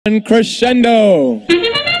Crescendo.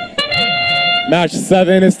 Match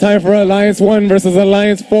 7. It's time for Alliance 1 versus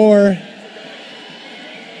Alliance 4.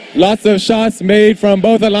 Lots of shots made from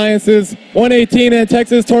both alliances. 118 and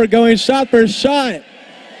Texas Torque going shot for shot.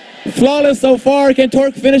 Flawless so far. Can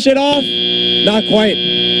Torque finish it off? Not quite.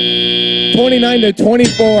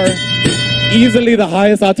 29-24. Easily the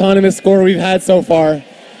highest autonomous score we've had so far.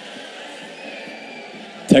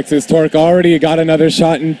 Texas Torque already got another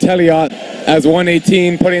shot in Teliot as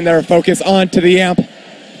 118 putting their focus onto the amp.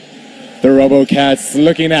 The RoboCats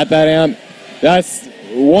looking at that amp. That's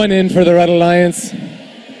one in for the Red Alliance.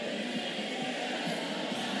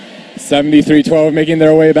 7312 making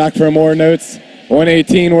their way back for more notes.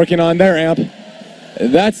 118 working on their amp.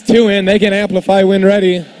 That's two in. They can amplify when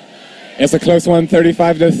ready. It's a close one,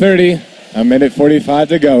 35-30. A minute 45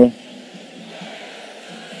 to go.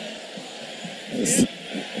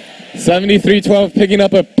 7312 picking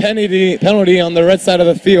up a penalty on the red side of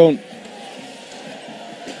the field.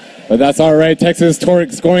 But that's all right. Texas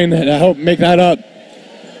Torque scoring to help make that up.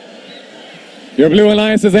 Your Blue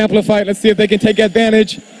Alliance is amplified. Let's see if they can take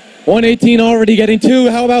advantage. 118 already getting 2.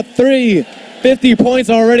 How about 3? 50 points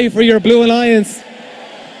already for your Blue Alliance.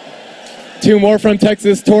 2 more from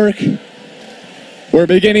Texas Torque. We're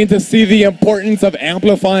beginning to see the importance of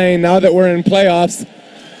amplifying now that we're in playoffs.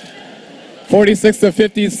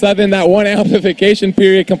 46-57, that one amplification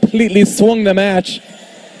period completely swung the match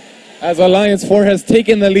as Alliance 4 has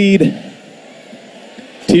taken the lead.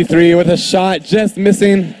 T3 with a shot, just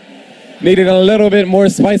missing. Needed a little bit more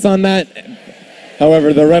spice on that.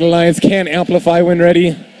 However, the Red Alliance can amplify when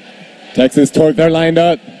ready. Texas Torque, they're lined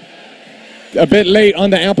up. A bit late on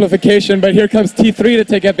the amplification, but here comes T3 to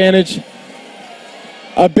take advantage.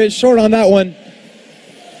 A bit short on that one.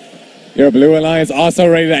 Your Blue Alliance also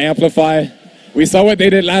ready to amplify. We saw what they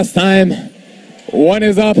did last time. One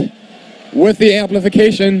is up with the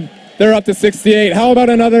amplification. They're up to 68. How about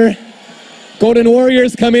another? Golden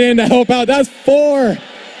Warriors coming in to help out. That's 4.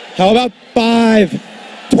 How about 5?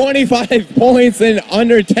 25 points in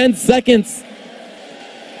under 10 seconds.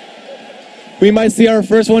 We might see our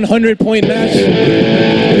first 100-point match.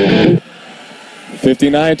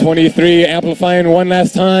 59-23, amplifying one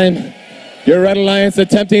last time. Your Red Alliance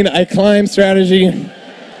attempting a climb strategy.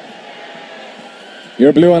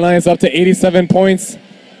 Your Blue Alliance up to 87 points.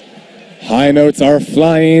 High notes are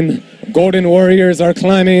flying. Golden Warriors are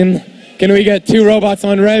climbing. Can we get 2 robots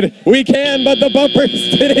on red? We can, but the bumpers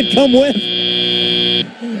didn't come with.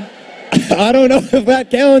 I don't know if that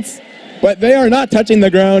counts, but they are not touching the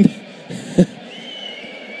ground.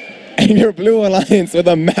 And your Blue Alliance with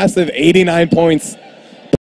a massive 89 points.